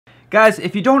Guys,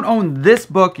 if you don't own this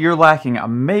book, you're lacking a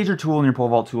major tool in your pole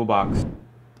vault toolbox.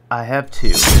 I have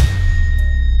two.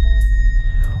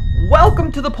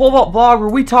 Welcome to the pole vault vlog where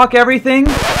we talk everything.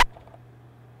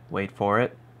 Wait for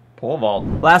it. Pole vault.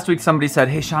 Last week somebody said,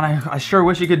 hey Shawn, I sure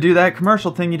wish you could do that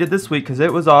commercial thing you did this week because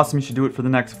it was awesome. You should do it for the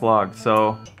next vlog.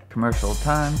 So, commercial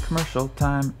time, commercial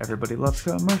time. Everybody loves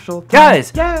commercial time.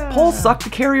 Guys, poles suck to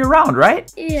carry around,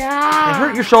 right? Yeah. They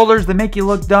hurt your shoulders, they make you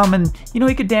look dumb, and you know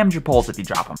you could damage your poles if you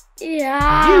drop them.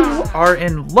 Yeah. You are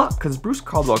in luck because Bruce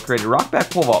Caldwell created rock-back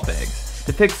pole vault bags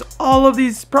to fix all of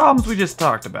these problems we just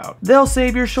talked about. They'll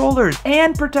save your shoulders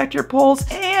and protect your poles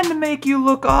and make you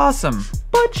look awesome.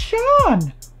 But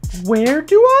Shawn, where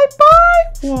do I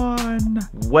buy one?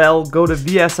 Well, go to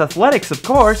VS Athletics, of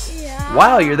course. Yeah.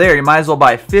 While you're there, you might as well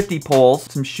buy 50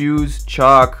 poles, some shoes,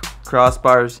 chalk,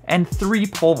 crossbars, and 3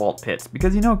 pole vault pits.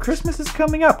 Because you know, Christmas is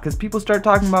coming up because people start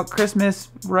talking about Christmas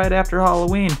right after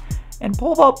Halloween. And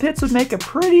pole vault pits would make a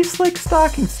pretty slick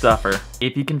stocking stuffer,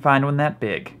 if you can find one that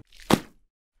big.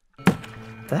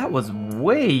 That was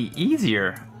way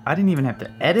easier. I didn't even have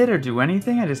to edit or do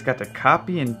anything. I just got to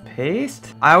copy and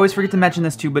paste. I always forget to mention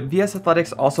this too, but VS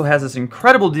Athletics also has this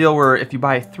incredible deal where if you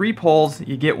buy 3 poles,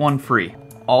 you get 1 free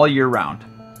all year round.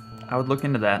 I would look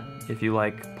into that if you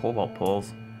like pole vault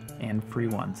poles and free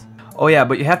ones. Oh yeah,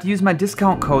 but you have to use my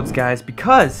discount codes, guys,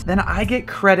 because then I get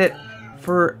credit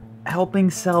for helping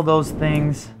sell those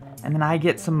things, and then I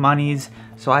get some monies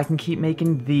so I can keep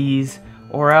making these,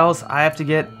 or else I have to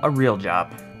get a real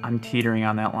job. I'm teetering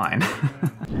on that line.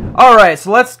 Alright,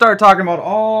 so let's start talking about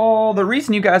all... The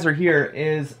reason you guys are here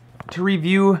is to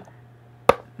review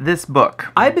this book.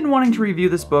 I've been wanting to review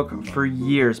this book for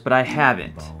years, but I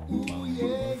haven't.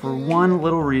 For one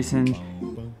little reason,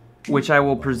 which I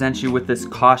will present you with this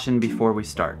caution before we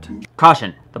start.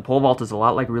 Caution! The pole vault is a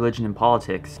lot like religion and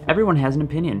politics. Everyone has an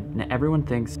opinion, and everyone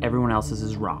thinks everyone else's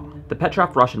is wrong. The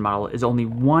Petrov-Russian model is only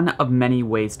one of many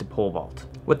ways to pole vault.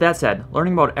 With that said,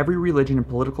 learning about every religion and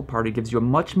political party gives you a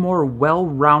much more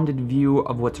well-rounded view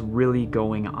of what's really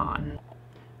going on.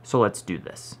 So let's do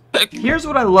this. Here's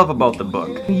what I love about the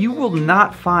book. You will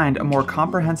not find a more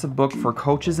comprehensive book for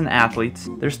coaches and athletes.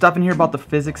 There's stuff in here about the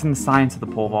physics and the science of the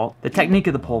pole vault, the technique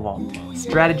of the pole vault,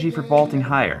 strategy for vaulting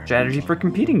higher, strategy for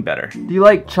competing better. Do you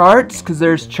like charts? Because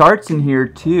there's charts in here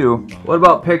too. What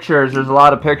about pictures? There's a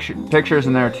lot of pictures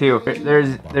in there too.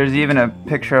 There's even a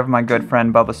picture of my good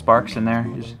friend Bubba Sparks in there.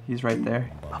 He's right there.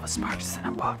 Bubba Sparks is in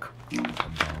a book.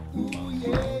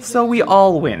 So we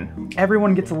all win.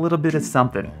 Everyone gets a little bit of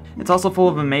something. It's also full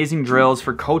of amazing drills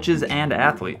for coaches and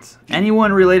athletes.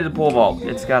 Anyone related to pole vault,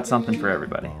 it's got something for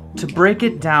everybody. To break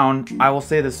it down, I will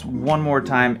say this one more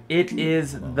time. It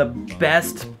is the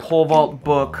best pole vault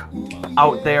book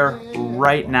out there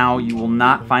right now. You will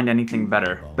not find anything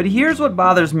better. But here's what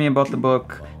bothers me about the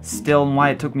book still and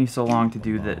why it took me so long to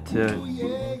do that,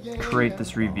 to create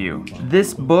this review.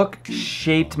 This book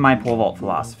shaped my pole vault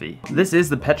philosophy. This is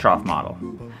the Petrov model.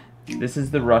 This is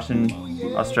the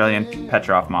Russian-Australian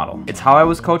Petrov model. It's how I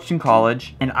was coached in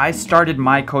college, and I started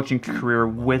my coaching career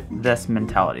with this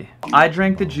mentality. I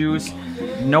drank the juice.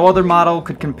 No other model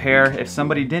could compare. If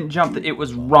somebody didn't jump, it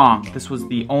was wrong. This was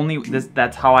the only,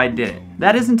 that's how I did it.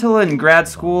 That is until in grad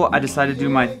school, I decided to do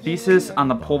my thesis on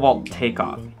the pole vault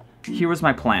takeoff. Here was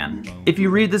my plan. If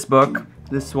you read this book,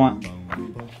 this one,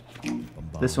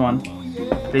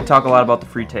 they talk a lot about the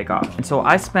free takeoff. And so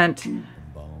I spent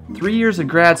 3 years of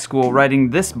grad school writing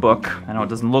this book. I know it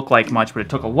doesn't look like much, but it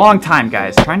took a long time,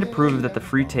 guys, trying to prove that the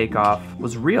free takeoff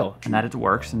was real and that it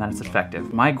works and that it's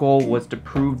effective. My goal was to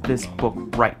prove this book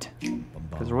right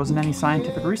because there wasn't any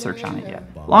scientific research on it yet.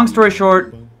 Long story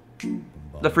short,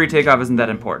 the free takeoff isn't that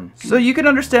important. So you can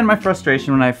understand my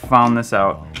frustration when I found this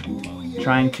out.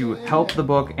 Trying to help the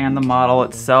book and the model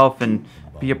itself and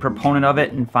be a proponent of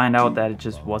it and find out that it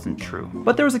just wasn't true.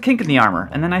 But there was a kink in the armor,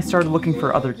 and then I started looking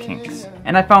for other kinks.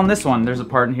 And I found this one. There's a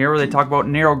part in here where they talk about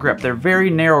narrow grip. They're very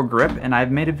narrow grip, and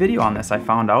I've made a video on this. I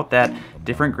found out that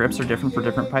different grips are different for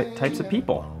different types of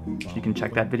people. You can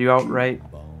check that video out right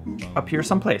up here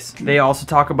someplace. They also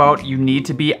talk about you need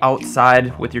to be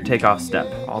outside with your takeoff step.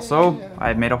 Also,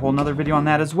 I've made a whole nother video on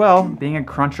that as well, being a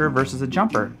cruncher versus a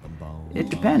jumper. It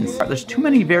depends. There's too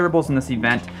many variables in this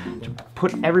event to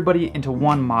put everybody into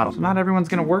one model. So not everyone's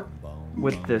gonna work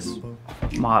with this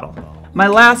model. My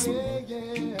last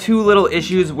 2 little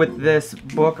issues with this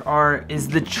book is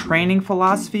the training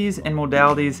philosophies and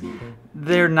modalities.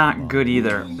 They're not good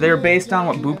either. They're based on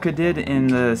what Bubka did in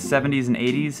the 70s and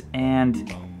 80s,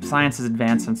 and science has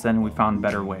advanced since then and we found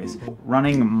better ways.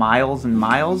 Running miles and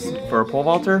miles for a pole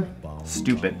vaulter,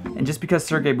 stupid. And just because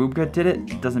Sergei Bubka did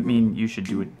it doesn't mean you should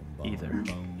do it either.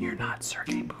 You're not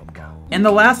Sergey Bubka. And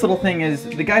the last little thing is,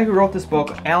 the guy who wrote this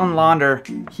book, Alan Launder,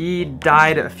 he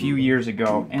died a few years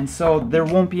ago, and so there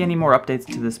won't be any more updates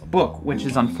to this book, which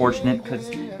is unfortunate because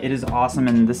it is awesome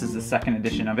and this is the second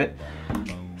edition of it.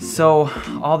 So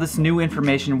all this new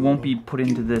information won't be put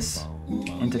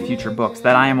into future books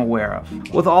that I am aware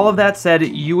of. With all of that said,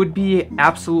 you would be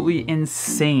absolutely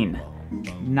insane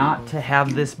not to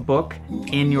have this book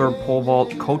in your pole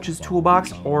vault coach's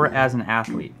toolbox or as an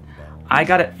athlete. I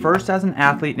got it first as an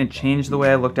athlete and it changed the way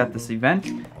I looked at this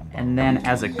event, and then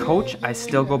as a coach I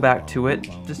still go back to it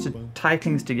just to tie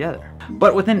things together.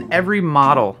 But within every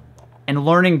model and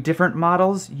learning different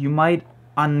models, you might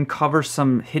uncover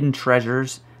some hidden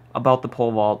treasures about the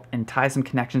pole vault and tie some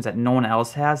connections that no one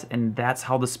else has, and that's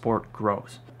how the sport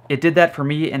grows. It did that for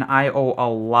me, and I owe a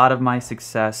lot of my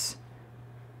success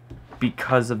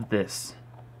because of this.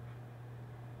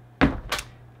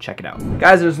 Check it out.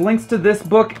 Guys, there's links to this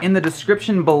book in the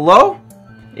description below.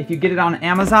 If you get it on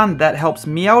Amazon, that helps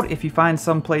me out. If you find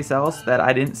someplace else that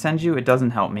I didn't send you, it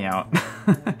doesn't help me out.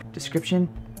 Description,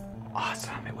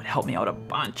 awesome. It would help me out a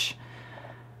bunch.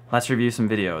 Let's review some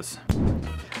videos.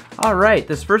 All right,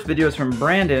 this first video is from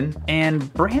Brandon,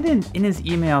 and Brandon, in his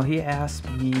email, he asked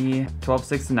me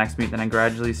 12.6 the next meet, then I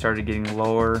gradually started getting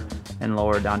lower and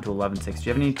lower down to 11.6. Do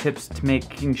you have any tips to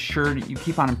making sure that you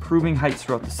keep on improving heights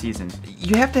throughout the season?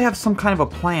 You have to have some kind of a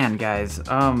plan, guys.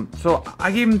 So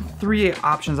I gave him 3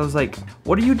 options. I was like,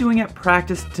 what are you doing at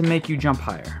practice to make you jump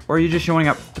higher? Or are you just showing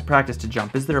up to practice to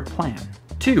jump? Is there a plan?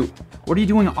 2, what are you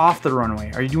doing off the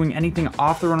runway? Are you doing anything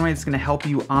off the runway that's gonna help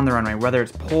you on the runway? Whether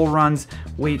it's pole runs,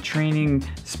 weight training,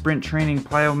 sprint training,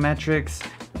 plyometrics,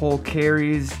 pole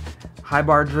carries, high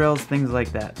bar drills, things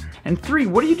like that. And 3,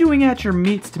 what are you doing at your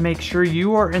meets to make sure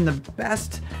you are in the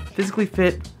best physically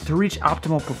fit to reach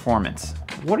optimal performance?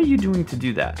 What are you doing to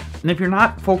do that? And if you're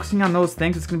not focusing on those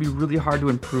things, it's gonna be really hard to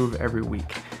improve every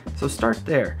week. So start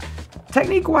there.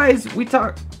 Technique-wise, we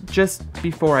talked just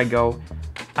before I go,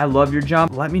 I love your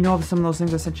jump. Let me know if some of those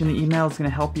things I sent you in the email is gonna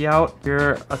help you out. If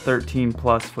you're a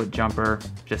 13+ foot jumper,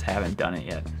 just haven't done it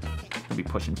yet. I'll be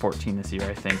pushing 14 this year,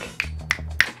 I think.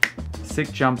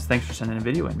 Sick jumps, thanks for sending a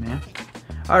video in, man.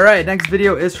 All right, next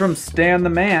video is from Stan the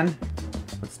Man.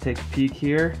 Let's take a peek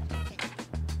here.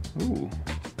 Ooh,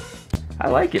 I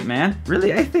like it, man.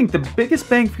 Really, I think the biggest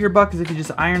bang for your buck is if you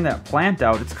just iron that plant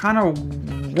out. It's kind of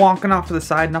wonking off to the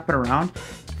side and up and around.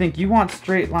 I think you want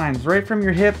straight lines right from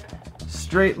your hip,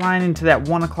 straight line into that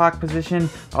 1 o'clock position.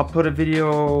 I'll put a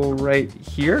video right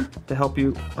here to help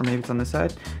you, or maybe it's on this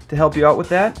side, to help you out with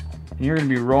that. And you're gonna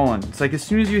be rolling. It's like as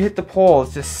soon as you hit the pole,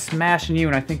 it's just smashing you.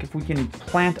 And I think if we can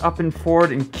plant up and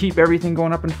forward and keep everything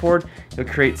going up and forward, you'll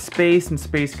create space, and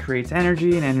space creates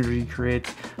energy, and energy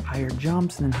creates higher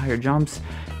jumps, and then higher jumps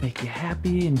make you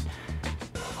happy. And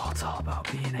well, it's all about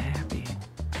being happy.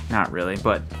 Not really,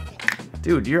 but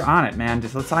dude, you're on it, man.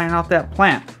 Just let's iron out that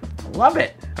plant. Love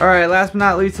it. All right, last but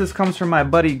not least, this comes from my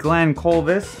buddy Glenn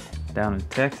Colvis down in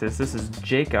Texas. This is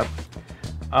Jacob.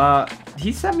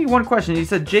 He sent me one question. He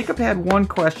said Jacob had one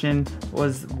question,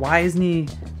 was why is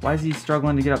he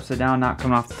struggling to get upside down, not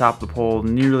coming off the top of the pole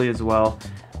nearly as well?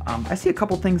 I see a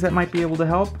couple things that might be able to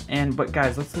help, but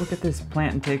guys, let's look at this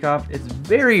plant and takeoff. It's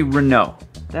very Renault.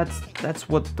 That's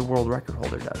what the world record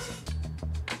holder does.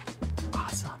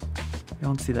 Awesome. You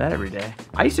don't see that every day.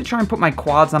 I used to try and put my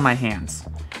quads on my hands.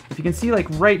 If you can see, like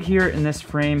right here in this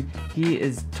frame, he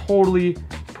is totally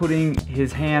putting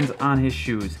his hands on his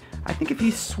shoes. I think if he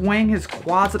swung his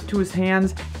quads up to his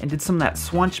hands and did some of that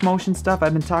swunch motion stuff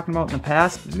I've been talking about in the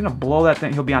past, he's gonna blow that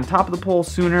thing. He'll be on top of the pole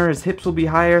sooner, his hips will be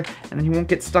higher, and then he won't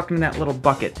get stuck in that little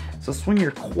bucket. So swing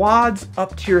your quads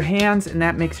up to your hands, and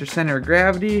that makes your center of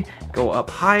gravity go up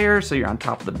higher, so you're on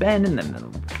top of the bend, and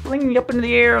then fling you up into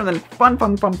the air, and then fun.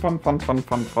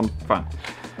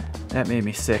 That made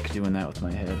me sick doing that with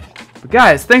my head. But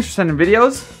guys, thanks for sending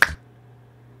videos.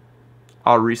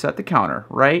 I'll reset the counter,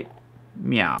 right?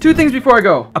 Meow. 2 things before I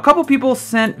go. A couple people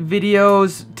sent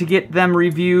videos to get them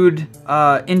reviewed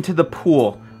into the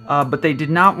pool, but they did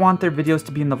not want their videos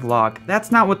to be in the vlog.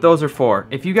 That's not what those are for.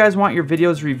 If you guys want your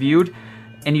videos reviewed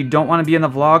and you don't want to be in the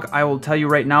vlog, I will tell you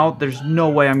right now, there's no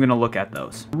way I'm gonna look at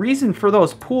those. The reason for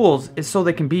those pools is so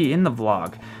they can be in the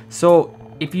vlog. So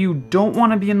if you don't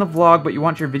want to be in the vlog but you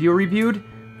want your video reviewed,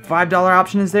 $5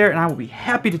 option is there, and I will be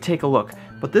happy to take a look.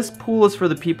 But this pool is for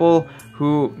the people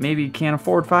who maybe can't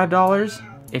afford $5.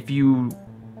 If you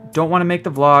don't want to make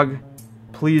the vlog,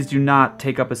 please do not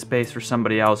take up a space for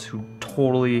somebody else who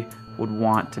totally would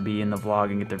want to be in the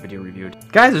vlog and get their video reviewed.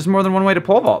 Guys, there's more than one way to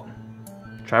pole vault.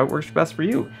 Try what works best for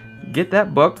you. Get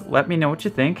that book, let me know what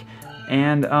you think,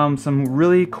 and some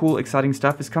really cool, exciting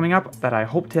stuff is coming up that I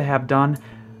hope to have done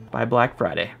by Black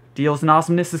Friday. Deals and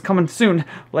awesomeness is coming soon.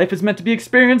 Life is meant to be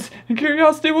experienced, and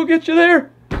curiosity will get you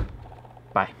there.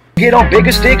 Bye. Get on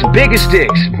bigger sticks,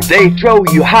 they throw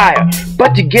you higher.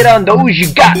 But to get on those,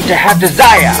 you got to have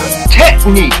desire.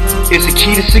 Technique is the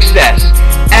key to success.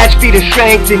 Add speed and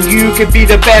strength, and you can be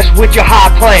the best with your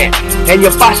high plan. And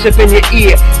your bicep in your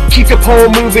ear. Keep your pole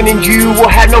moving, and you will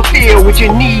have no fear with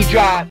your knee drive.